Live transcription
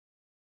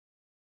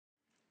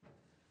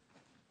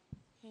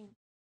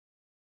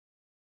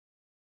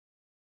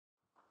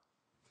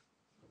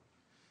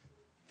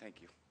Thank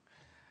you.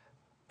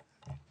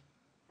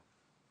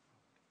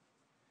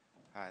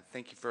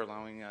 Thank you for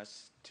allowing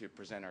us to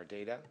present our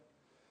data.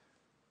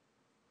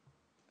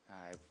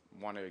 I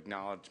want to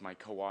acknowledge my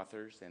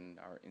co-authors and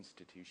our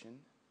institution.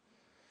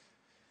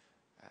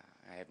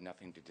 I have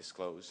nothing to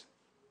disclose.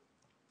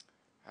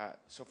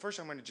 So first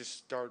I'm going to just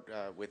start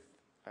with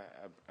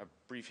a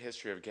brief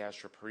history of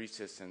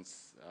gastroparesis,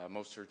 since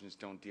most surgeons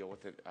don't deal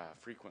with it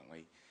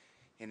frequently.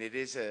 And it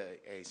is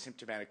a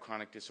symptomatic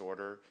chronic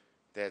disorder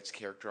that's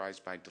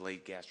characterized by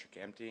delayed gastric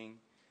emptying,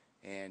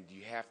 and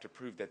you have to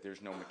prove that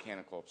there's no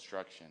mechanical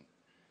obstruction.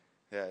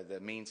 The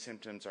main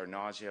symptoms are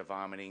nausea,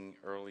 vomiting,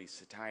 early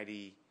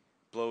satiety,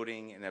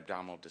 bloating, and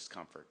abdominal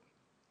discomfort.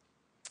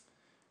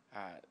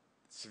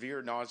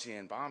 Severe nausea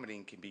and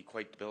vomiting can be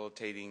quite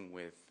debilitating,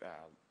 with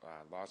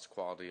loss of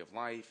quality of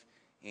life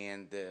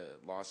and the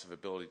loss of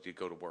ability to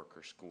go to work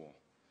or school.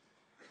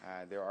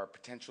 There are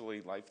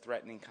potentially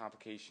life-threatening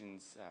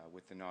complications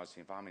with the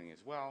nausea and vomiting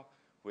as well,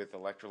 with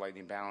electrolyte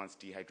imbalance,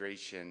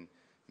 dehydration,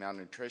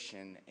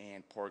 malnutrition,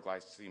 and poor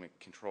glycemic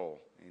control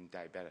in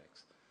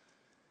diabetics.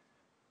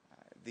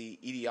 The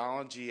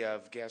etiology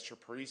of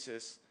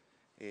gastroparesis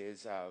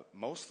is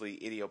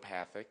mostly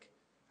idiopathic.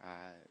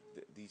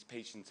 These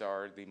patients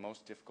are the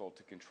most difficult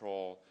to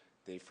control.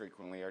 They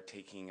frequently are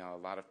taking a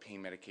lot of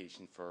pain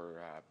medication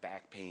for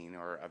back pain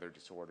or other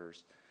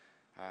disorders.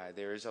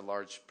 There is a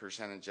large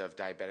percentage of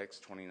diabetics,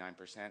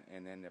 29%,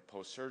 and then the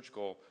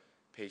post-surgical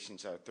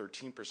patients are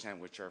 13%,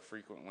 which are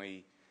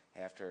frequently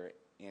after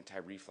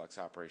anti-reflux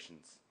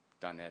operations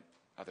done at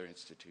other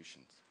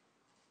institutions,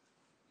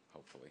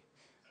 hopefully.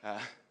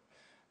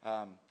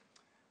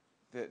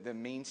 The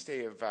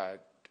mainstay of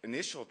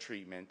initial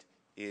treatment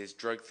is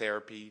drug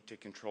therapy to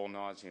control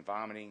nausea and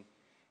vomiting,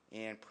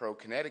 and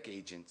prokinetic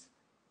agents.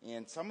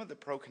 And some of the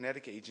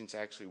prokinetic agents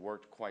actually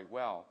worked quite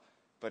well,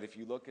 but if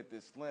you look at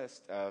this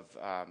list of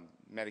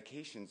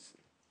medications,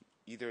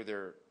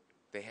 either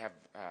they have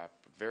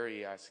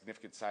very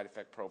significant side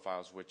effect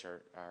profiles, which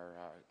are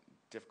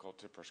difficult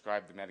to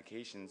prescribe the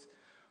medications,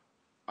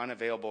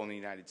 unavailable in the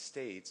United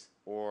States,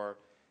 or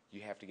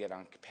you have to get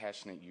on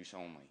compassionate use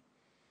only.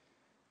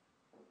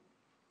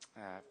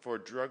 For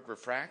drug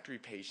refractory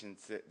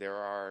patients, there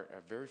are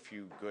very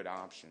few good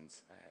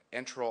options.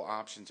 Enteral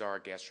options are a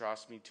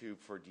gastrostomy tube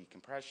for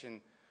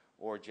decompression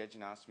or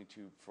jejunostomy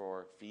tube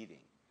for feeding.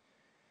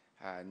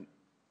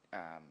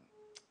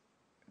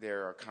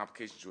 There are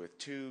complications with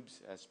tubes,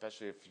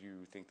 especially if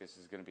you think this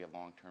is going to be a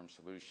long-term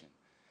solution.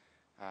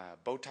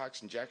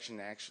 Botox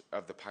injection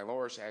of the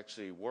pylorus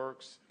actually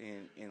works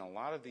in a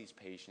lot of these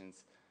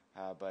patients,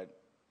 but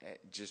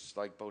just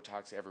like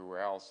Botox everywhere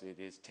else, it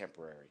is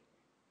temporary.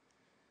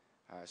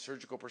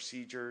 Surgical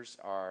procedures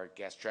are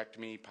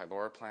gastrectomy,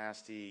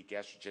 pyloroplasty,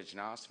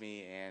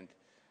 gastrojejunostomy, and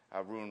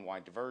Roux-en-Y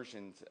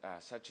diversions,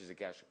 such as a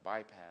gastric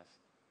bypass.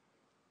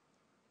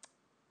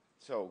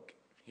 So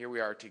here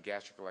we are to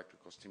gastric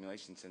electrical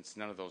stimulation, since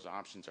none of those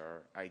options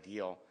are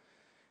ideal.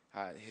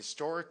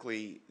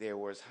 Historically, there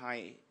was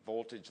high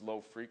voltage, low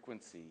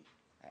frequency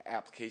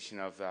application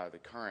of the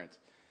current,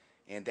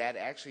 and that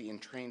actually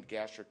entrained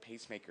gastric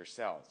pacemaker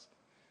cells,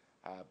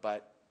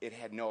 but it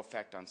had no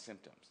effect on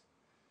symptoms.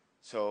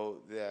 So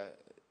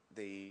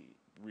the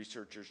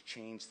researchers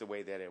changed the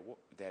way that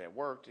it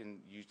worked and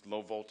used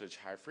low voltage,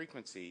 high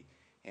frequency,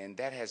 and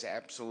that has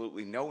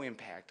absolutely no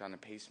impact on the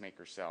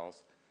pacemaker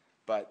cells,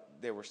 but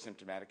there were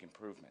symptomatic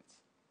improvements.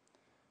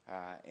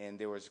 And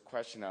there was a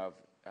question of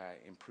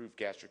improved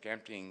gastric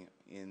emptying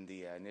in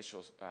the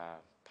initial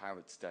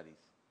pilot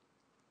studies.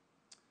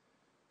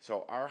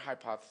 So our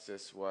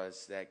hypothesis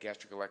was that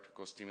gastric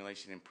electrical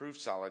stimulation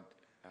improved solid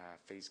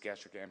phase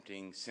gastric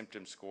emptying,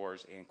 symptom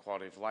scores, and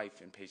quality of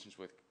life in patients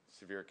with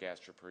severe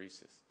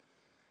gastroparesis.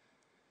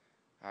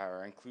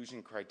 Our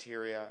inclusion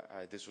criteria,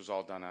 this was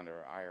all done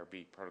under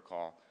IRB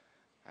protocol.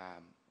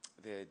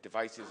 The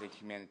device is a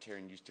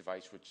humanitarian use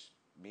device, which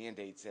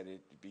mandates that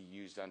it be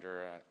used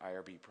under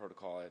IRB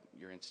protocol at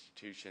your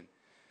institution.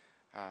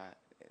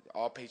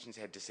 All patients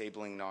had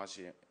disabling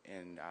nausea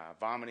and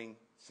vomiting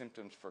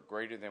symptoms for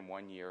greater than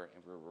 1 year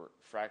and were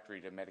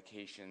refractory to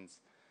medications.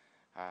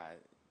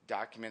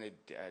 Documented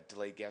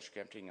delayed gastric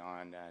emptying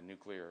on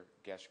nuclear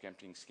gastric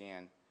emptying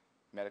scan,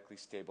 medically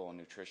stable and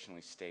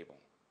nutritionally stable.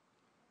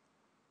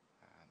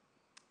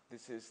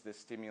 This is the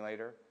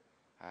stimulator.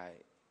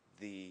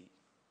 The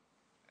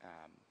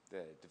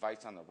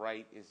device on the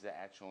right is the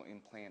actual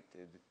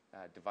implanted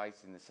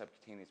device in the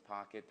subcutaneous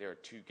pocket. There are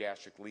 2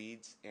 gastric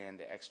leads and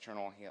the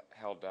external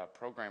held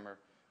programmer,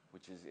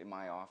 which is in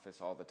my office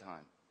all the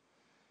time.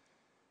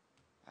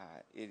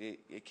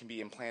 It can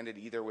be implanted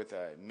either with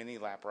a mini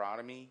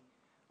laparotomy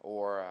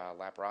or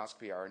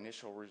laparoscopy. Our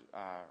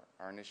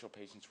initial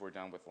patients were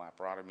done with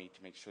laparotomy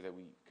to make sure that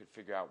we could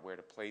figure out where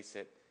to place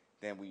it.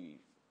 Then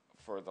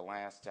for the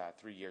last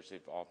 3 years,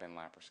 they've all been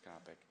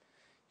laparoscopic.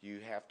 You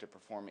have to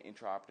perform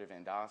intraoperative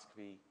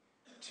endoscopy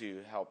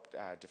to help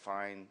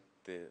define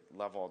the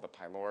level of the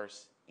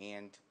pylorus,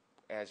 and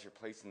as you're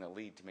placing the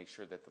lead, to make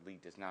sure that the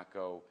lead does not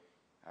go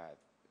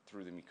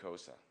through the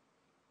mucosa.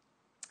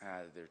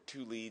 There are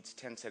 2 leads,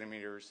 10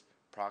 centimeters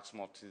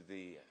proximal to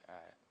the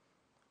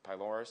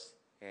pylorus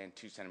and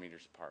 2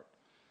 centimeters apart.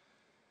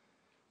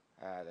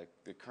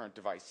 The current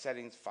device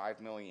settings, 5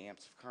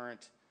 milliamps of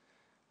current,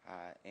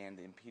 and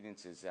the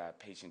impedance is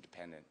patient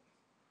dependent.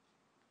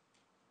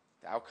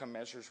 The outcome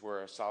measures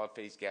were a solid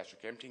phase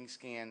gastric emptying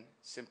scan,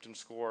 symptom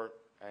score,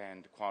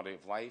 and quality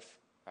of life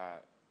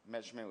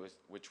measurement,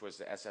 which was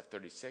the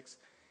SF-36,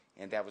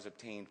 and that was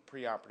obtained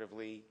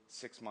preoperatively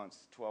 6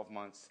 months, 12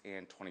 months,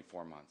 and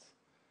 24 months.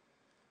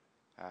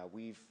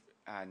 We've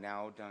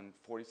now done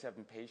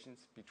 47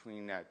 patients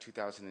between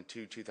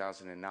 2002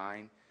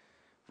 2009.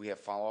 We have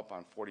follow-up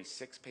on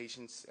 46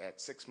 patients at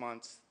 6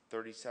 months,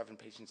 37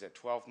 patients at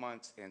 12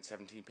 months, and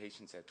 17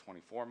 patients at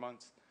 24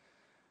 months.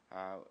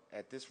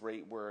 At this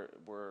rate,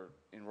 we're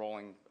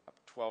enrolling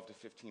 12 to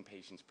 15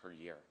 patients per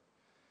year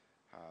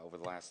over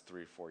the last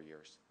 3 or 4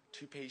 years.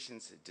 2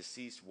 patients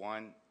deceased.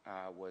 One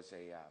was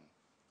a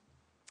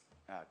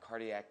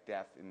cardiac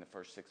death in the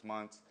first 6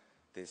 months.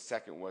 The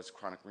second was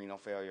chronic renal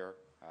failure,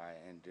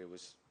 and it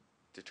was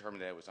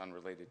determined that it was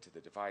unrelated to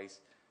the device.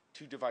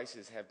 2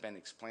 devices have been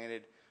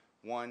explanted.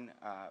 One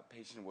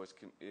patient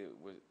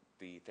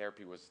the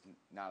therapy was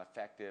not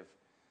effective,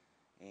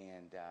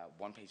 and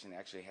one patient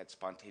actually had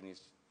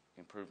spontaneous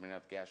improvement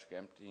of gastric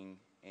emptying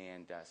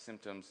and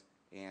symptoms,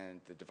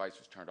 and the device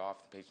was turned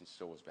off. The patient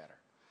still was better.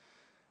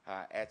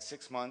 At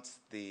 6 months,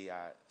 the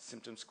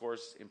symptom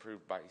scores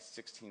improved by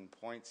 16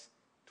 points,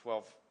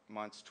 12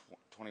 months,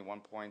 21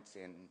 points,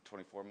 and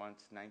 24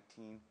 months,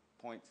 19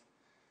 points.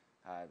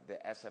 The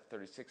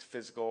SF-36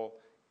 physical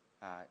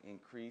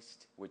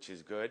increased, which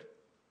is good,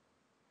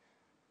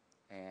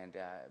 and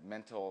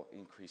mental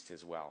increased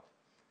as well.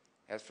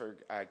 As for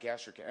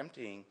gastric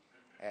emptying,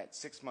 at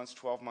 6 months,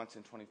 12 months,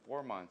 and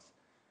 24 months,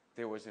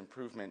 there was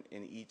improvement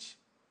in each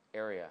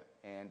area.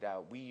 And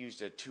we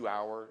used a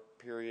 2-hour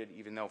period,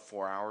 even though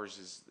 4 hours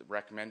is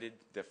recommended.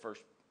 The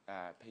first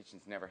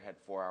patients never had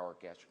 4-hour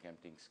gastric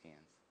emptying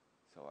scans,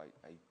 so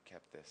I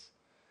kept this.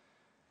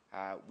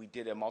 We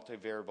did a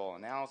multivariable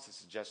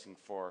analysis adjusting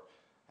for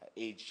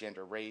age,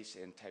 gender, race,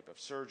 and type of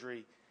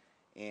surgery,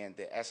 and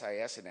the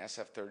SIS and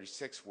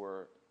SF-36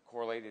 were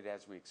correlated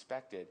as we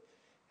expected.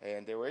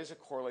 And there is a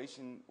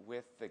correlation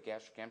with the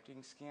gastric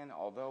emptying scan,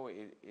 although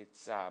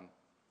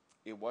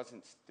it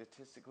wasn't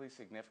statistically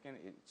significant.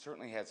 It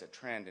certainly has a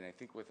trend, and I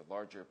think with a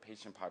larger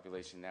patient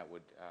population that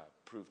would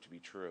prove to be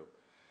true.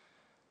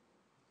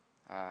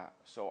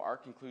 So our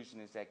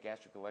conclusion is that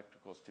gastric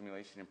electrical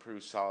stimulation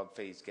improves solid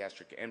phase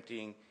gastric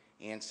emptying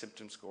and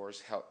symptom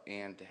scores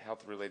and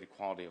health-related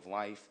quality of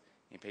life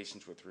in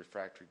patients with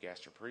refractory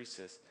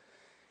gastroparesis.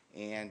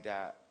 And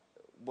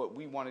what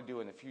we want to do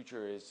in the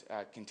future is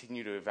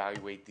continue to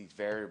evaluate these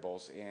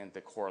variables and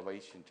the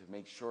correlation to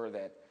make sure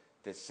that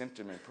the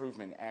symptom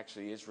improvement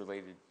actually is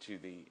related to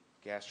the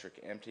gastric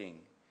emptying,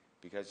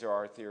 because there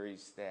are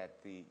theories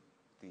that the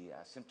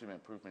symptom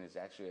improvement is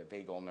actually a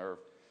vagal nerve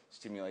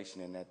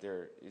stimulation and that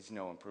there is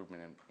no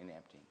improvement in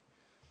emptying.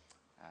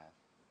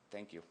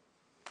 Thank you.